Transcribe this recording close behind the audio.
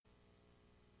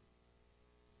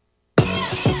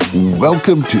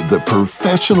Welcome to the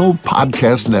Professional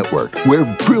Podcast Network, where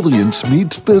brilliance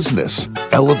meets business.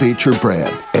 Elevate your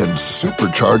brand and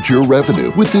supercharge your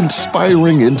revenue with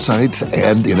inspiring insights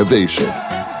and innovation.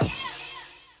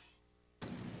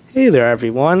 Hey there,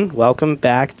 everyone. Welcome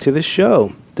back to the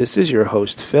show. This is your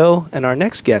host, Phil, and our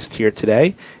next guest here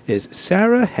today is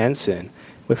Sara Henson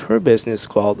with her business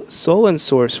called Soul and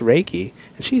Source Reiki,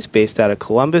 and she's based out of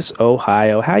Columbus,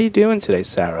 Ohio. How you doing today,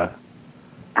 Sara?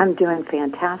 I'm doing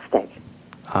fantastic.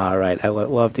 All right. I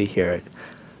love to hear it.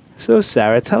 So,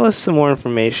 Sara, tell us some more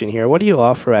information here. What do you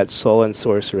offer at Soul and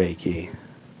Source Reiki?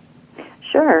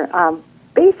 Sure.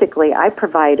 Basically, I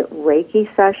provide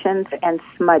Reiki sessions and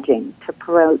smudging to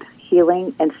promote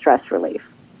healing and stress relief.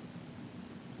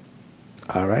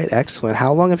 All right. Excellent.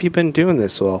 How long have you been doing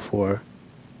this all for?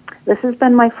 This has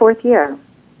been my 4th year.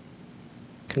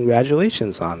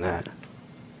 Congratulations on that.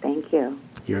 Thank you.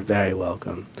 You're very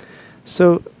welcome.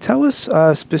 So tell us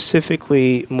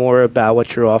specifically more about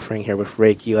what you're offering here with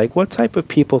Reiki. Like, what type of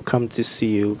people come to see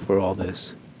you for all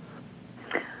this?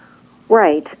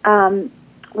 Right.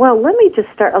 Well, let me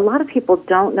just start. A lot of people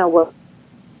don't know what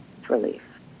relief.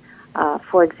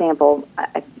 For example,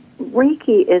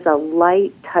 Reiki is a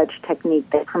light touch technique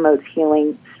that promotes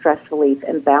healing, stress relief,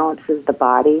 and balances the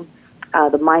body,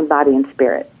 the mind, body, and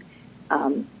spirit.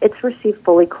 It's received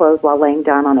fully clothed while laying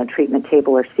down on a treatment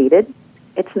table or seated.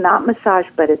 It's not massage,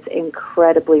 but it's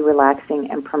incredibly relaxing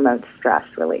and promotes stress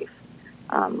relief.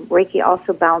 Reiki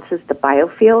also balances the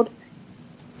biofield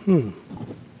through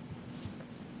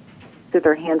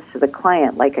their hands to the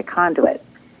client like a conduit.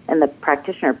 And the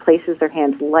practitioner places their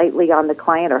hands lightly on the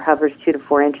client or hovers 2 to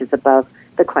 4 inches above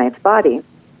the client's body.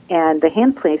 And the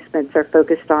hand placements are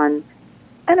focused on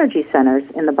energy centers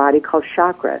in the body called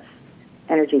chakras.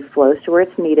 Energy flows to where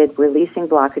it's needed, releasing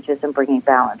blockages and bringing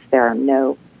balance. There are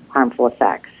no harmful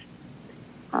effects.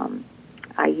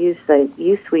 I use the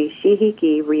Usui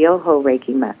Shihiki Ryoho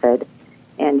Reiki method,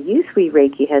 and Usui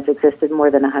Reiki has existed more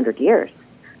than 100 years.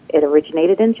 It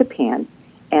originated in Japan,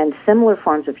 and similar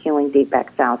forms of healing date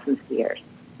back thousands of years.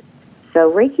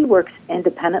 So Reiki works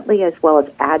independently as well as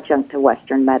adjunct to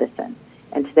Western medicine,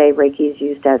 and today Reiki is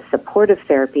used as supportive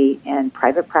therapy in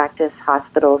private practice,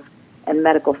 hospitals, and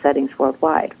medical settings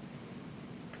worldwide.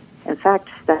 In fact,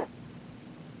 the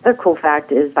other cool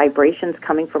fact is vibrations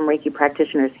coming from Reiki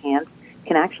practitioners' hands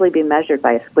can actually be measured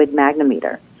by a squid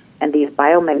magnetometer. And these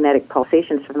biomagnetic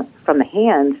pulsations from the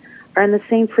hands are in the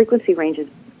same frequency ranges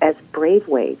as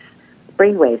brainwaves.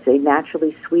 They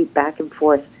naturally sweep back and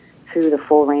forth through the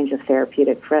full range of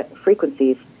therapeutic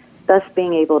frequencies, thus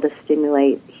being able to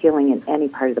stimulate healing in any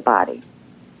part of the body.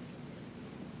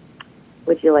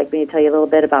 Would you like me to tell you a little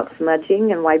bit about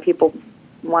smudging and why people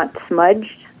want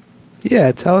smudged?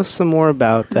 Yeah, tell us some more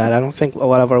about that. I don't think a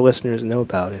lot of our listeners know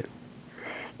about it.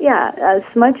 Yeah,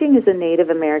 smudging is a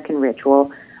Native American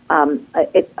ritual.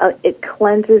 It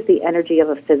cleanses the energy of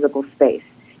a physical space.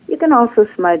 You can also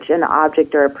smudge an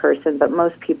object or a person, but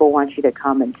most people want you to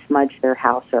come and smudge their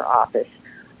house or office,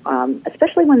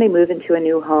 especially when they move into a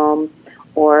new home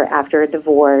or after a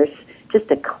divorce, just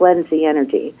to cleanse the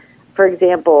energy. For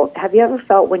example, have you ever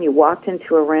felt when you walked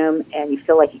into a room and you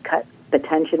feel like you cut the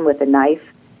tension with a knife?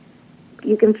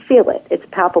 You can feel it. It's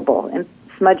palpable, and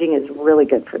smudging is really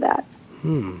good for that.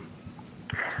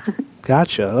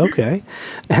 Gotcha. Okay.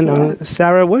 And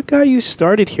Sara, what got you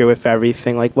started here with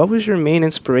everything? Like, what was your main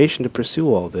inspiration to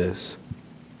pursue all this?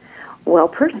 Well,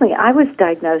 personally, I was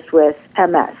diagnosed with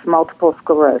MS, multiple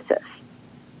sclerosis.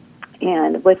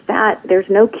 And with that, there's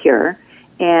no cure,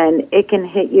 and it can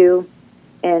hit you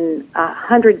in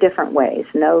 100 different ways.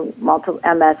 No multiple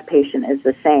MS patient is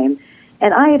the same.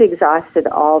 And I had exhausted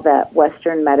all that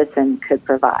Western medicine could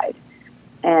provide.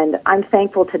 And I'm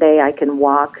thankful today I can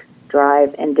walk,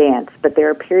 drive, and dance, but there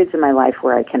are periods in my life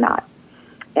where I cannot.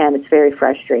 And it's very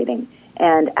frustrating.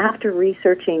 And after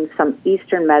researching some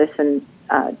Eastern medicine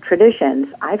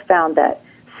traditions, I found that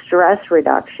stress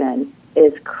reduction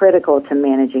is critical to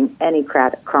managing any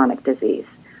chronic disease.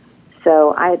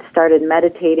 So I had started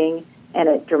meditating, and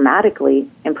it dramatically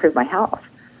improved my health.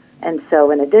 And so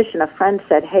in addition, a friend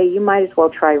said, hey, you might as well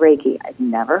try Reiki. I'd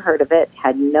never heard of it,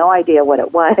 had no idea what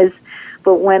it was.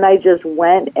 But when I just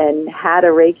went and had a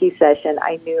Reiki session,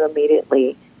 I knew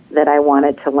immediately that I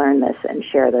wanted to learn this and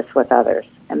share this with others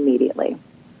immediately.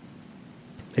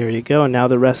 There you go. Now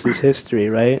the rest is history,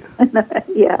 right?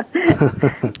 Yeah.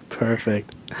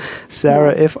 Perfect.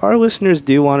 Sara, if our listeners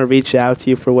do want to reach out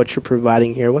to you for what you're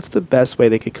providing here, what's the best way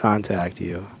they could contact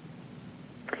you?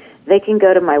 They can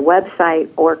go to my website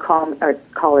or call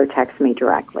or text me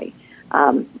directly.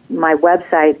 My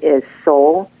website is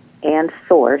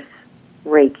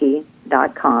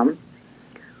soulandsourcereiki.com,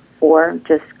 or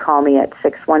just call me at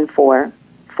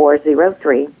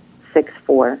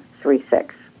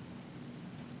 614-403-6436.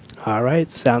 All right.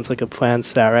 Sounds like a plan,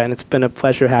 Sara. And it's been a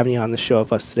pleasure having you on the show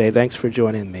with us today. Thanks for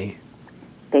joining me.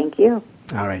 Thank you.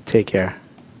 All right. Take care.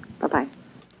 Bye-bye.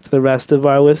 To the rest of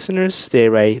our listeners, stay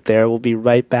right there. We'll be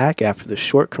right back after the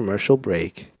short commercial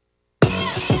break.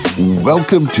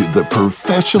 Welcome to the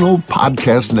Professional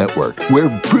Podcast Network, where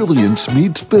brilliance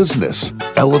meets business.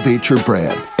 Elevate your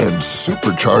brand and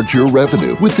supercharge your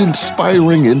revenue with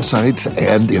inspiring insights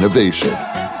and innovation.